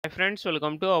friends,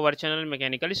 welcome to our channel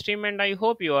Mechanical Stream and I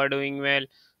hope you are doing well.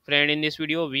 Friend, in this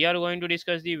video we are going to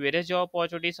discuss the various job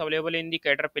opportunities available in the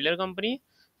Caterpillar company.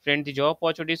 Friend, the job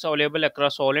opportunities available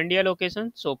across all India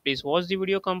locations. So please watch the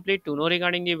video complete to know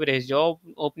regarding the various job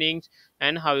openings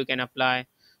and how you can apply.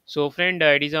 So friend,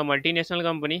 it is a multinational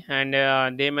company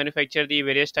and they manufacture the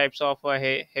various types of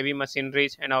heavy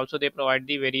machineries and also they provide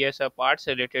the various parts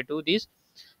related to these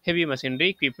heavy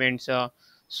machinery equipments.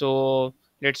 So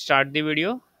let's start the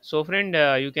video. So friend,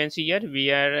 you can see here we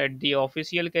are at the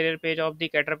official career page of the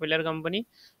Caterpillar company,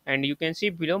 and you can see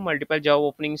below multiple job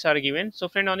openings are given. So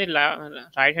friend, on the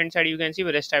right hand side you can see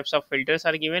various types of filters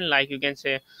are given, like you can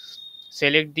say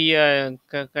select the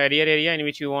career area in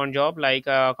which you want job, like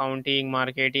accounting,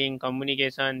 marketing,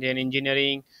 communication, then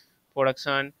engineering,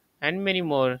 production, and many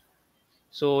more.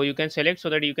 So you can select so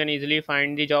that you can easily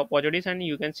find the job opportunities and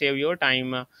you can save your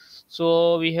time.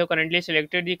 So we have currently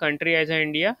selected the country as a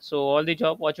India, so all the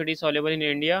job opportunities available in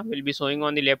India will be showing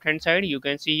on the left hand side. You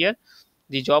can see here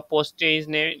the job post is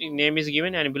name is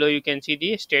given, and below you can see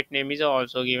the state name is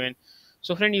also given.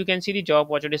 So friend, you can see the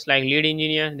job opportunities like lead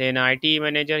engineer, then IT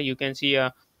manager, you can see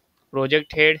a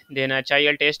project head, then a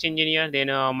child test engineer, then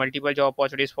multiple job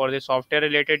opportunities for the software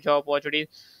related job opportunities.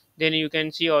 Then you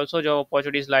can see also job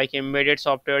opportunities like embedded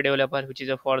software developer, which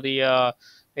is for the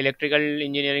electrical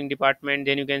engineering department.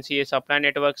 Then you can see a supply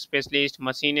network specialist,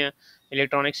 machine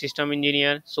electronic system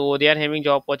engineer. So they are having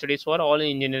job opportunities for all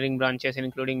engineering branches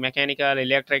including mechanical,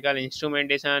 electrical,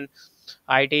 instrumentation,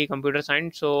 IT, computer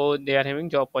science. So they are having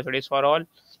job opportunities for all.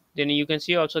 Then you can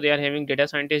see also they are having data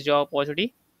scientist job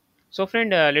opportunity. So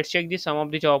friend, let's check the sum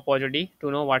of the job opportunity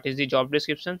to know what is the job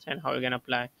descriptions and how you can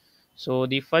apply. So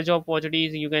the first job opportunity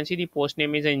is, you can see the post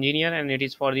name is engineer and it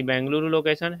is for the Bangalore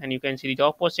location, and you can see the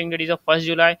job posting that is of 1st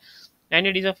July, and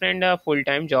it is a friend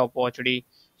full-time job opportunity.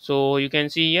 So you can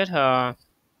see here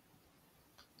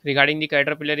regarding the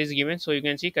Caterpillar is given. So you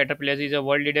can see Caterpillar is a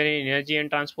world leader in energy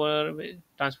and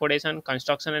transportation,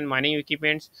 construction and mining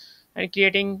equipments, and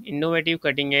creating innovative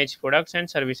cutting edge products and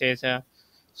services.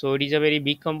 So it is a very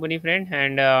big company, friend,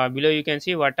 and below you can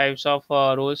see what types of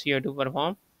roles you have to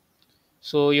perform.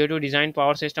 So you have to design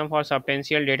power system for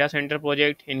substantial data center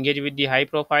project, engage with the high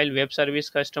profile web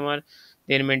service customer,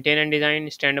 then maintain and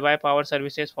design standby power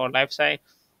services for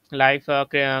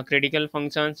critical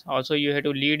functions. Also you have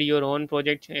to lead your own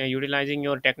project utilizing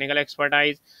your technical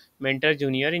expertise, mentor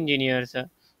junior engineers.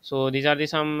 So these are the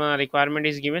some requirement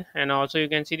is given, and also you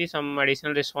can see the some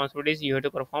additional responsibilities you have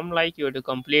to perform, like you have to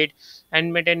complete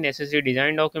and maintain necessary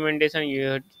design documentation.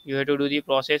 You have to do the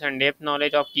process and depth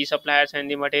knowledge of key suppliers and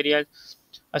the materials,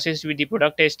 assist with the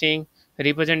product testing,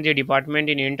 represent the department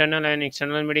in internal and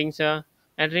external meetings,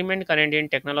 and remain current in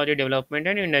technology development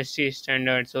and industry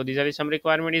standards. So these are the some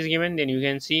requirement is given. Then you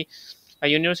can see a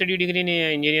university degree in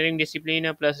engineering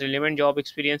discipline plus relevant job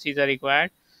experience is required.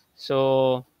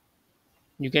 So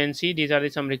you can see these are the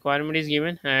some requirement is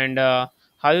given, and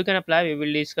how you can apply we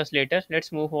will discuss later.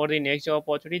 Let's move for the next job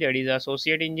opportunity, that is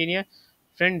associate engineer.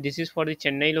 Friend, this is for the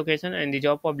Chennai location, and the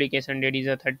job publication date is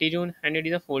a 30 June, and it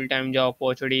is a full-time job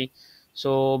opportunity.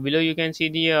 So below you can see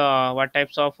the what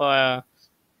types of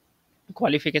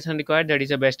qualification required, that is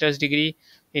a bachelor's degree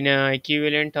in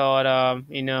equivalent or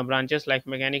in branches like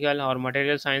mechanical or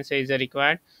material science is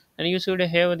required, and you should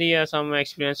have the some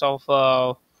experience of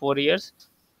 4 years.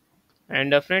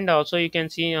 And a friend, also you can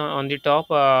see on the top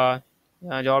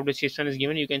job description is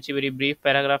given. You can see very brief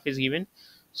paragraph is given,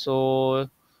 so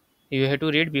you have to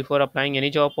read before applying any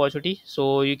job opportunity.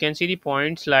 So you can see the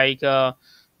points like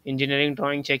engineering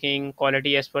drawing checking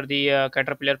quality as per the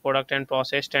Caterpillar product and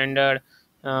process standard,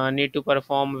 need to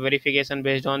perform verification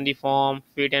based on the form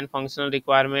fit and functional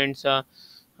requirements.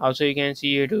 Also you can see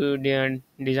you to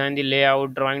design the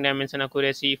layout, drawing dimension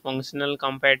accuracy, functional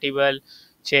compatible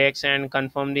checks, and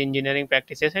confirm the engineering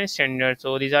practices and standards.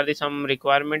 So these are the some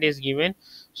requirement is given.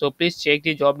 So please check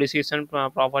the job description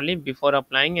properly before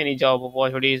applying any job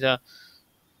opportunities.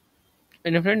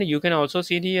 And friend, you can also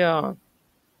see the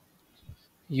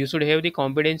you should have the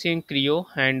competency in Creo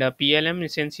and PLM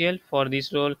essential for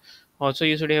this role. Also,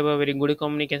 you should have a very good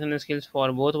communication skills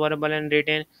for both verbal and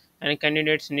written. And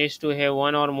candidates needs to have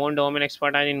one or more domain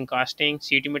expertise in casting,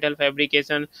 sheet metal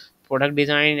fabrication, product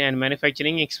design, and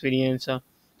manufacturing experience.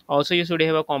 Also, you should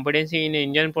have a competency in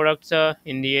engine products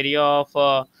in the area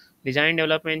of design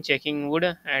development, checking would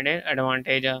add an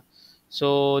advantage.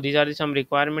 So these are the some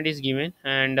requirement is given,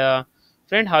 and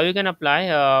friend, how you can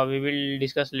apply we will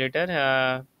discuss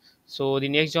later. So the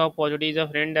next job opportunity is a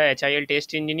friend HIL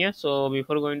test engineer. So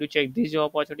before going to check this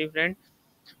job opportunity, friend,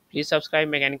 please subscribe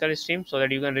mechanical stream so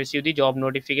that you can receive the job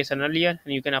notification earlier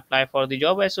and you can apply for the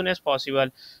job as soon as possible.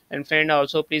 And friend,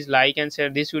 also please like and share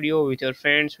this video with your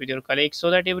friends, with your colleagues,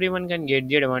 so that everyone can get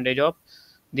the advantage of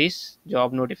this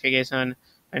job notification.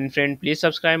 And friend, please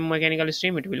subscribe mechanical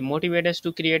stream, it will motivate us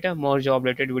to create a more job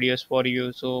related videos for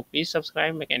you. So please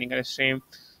subscribe mechanical stream.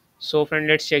 So friend,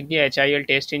 let's check the HIL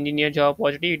test engineer job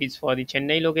opportunity. It is for the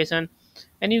Chennai location,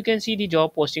 and you can see the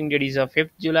job posting date is a 5th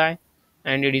July,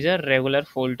 and it is a regular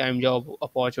full-time job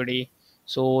opportunity.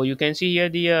 So you can see here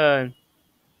the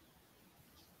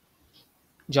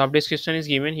job description is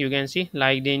given. You can see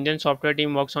like the engine software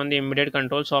team works on the embedded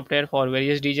control software for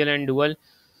various diesel and dual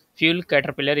fuel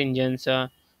Caterpillar engines.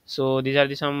 So these are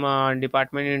the some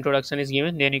department introduction is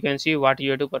given. Then you can see what you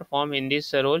have to perform in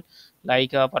this role,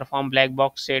 like perform black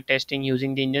box testing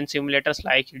using the engine simulators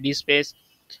like DSpace,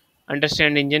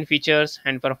 understand engine features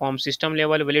and perform system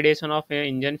level validation of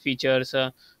engine features.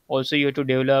 Also you have to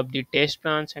develop the test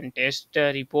plans and test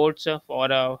reports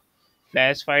for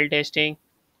flash file testing.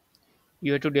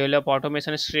 You have to develop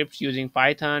automation scripts using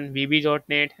Python,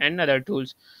 VB.NET, and other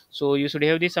tools. So you should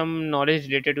have the some knowledge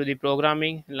related to the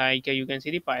programming. Like you can see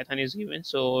the Python is given,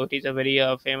 so it is a very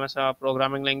famous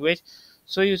programming language.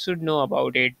 So you should know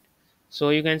about it. So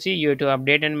you can see you have to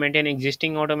update and maintain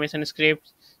existing automation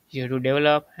scripts. You have to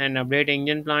develop and update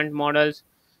engine plant models.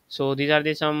 So these are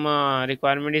the some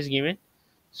requirement is given.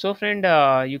 So friend,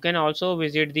 you can also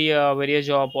visit the various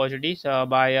job opportunities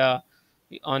by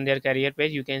on their career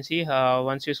page. You can see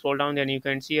once you scroll down, then you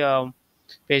can see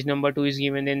page number 2 is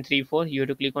given, then 3 4. You have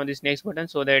to click on this next button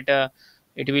so that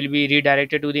it will be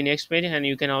redirected to the next page. And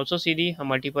you can also see the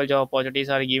multiple job opportunities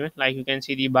are given, like you can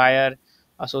see the buyer,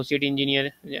 associate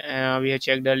engineer, we have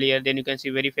checked earlier. Then you can see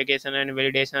verification and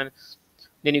validation.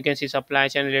 Then you can see supply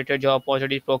chain related job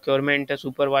opportunities, procurement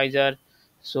supervisor.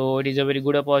 So it is a very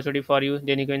good opportunity for you.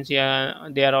 Then you can see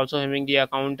they are also having the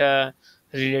account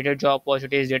related job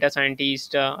opportunities, data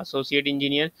scientist, associate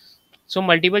engineer. So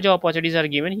multiple job opportunities are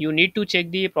given. You need to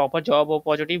check the proper job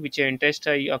opportunity which interest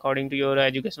according to your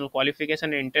educational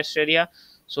qualification and interest area,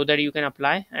 so that you can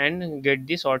apply and get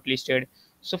this shortlisted.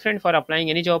 So friend, for applying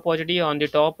any job opportunity, on the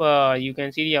top you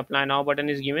can see the apply now button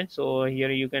is given. So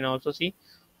here you can also see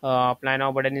apply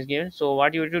now button is given. So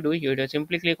what you have to do, you have to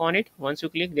simply click on it. Once you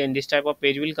click, then this type of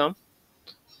page will come.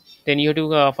 Then you have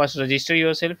to first register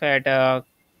yourself at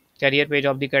career page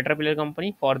of the Caterpillar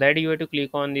company. For that, you have to click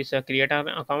on this create an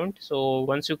account. So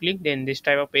once you click, then this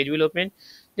type of page will open.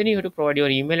 Then you have to provide your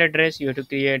email address. You have to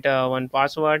create one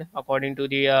password according to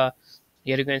the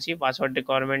here you can see password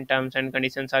requirement terms and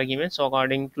conditions are given. So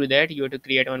according to that, you have to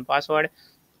create one password,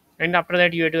 and after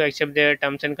that you have to accept their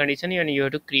terms and condition, and you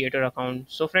have to create your account.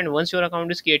 So friend, once your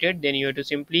account is created, then you have to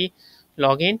simply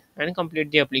log in and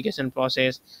complete the application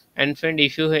process. And friend,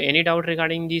 if you have any doubt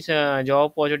regarding these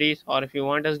job opportunities, or if you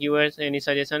want us give us any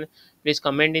suggestion, please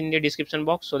comment in the description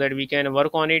box so that we can work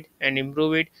on it and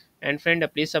improve it. And friend,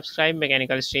 please subscribe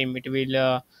mechanical stream, it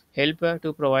will help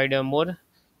to provide more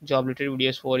job related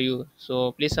videos for you.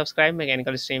 So please subscribe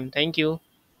mechanical stream. Thank you.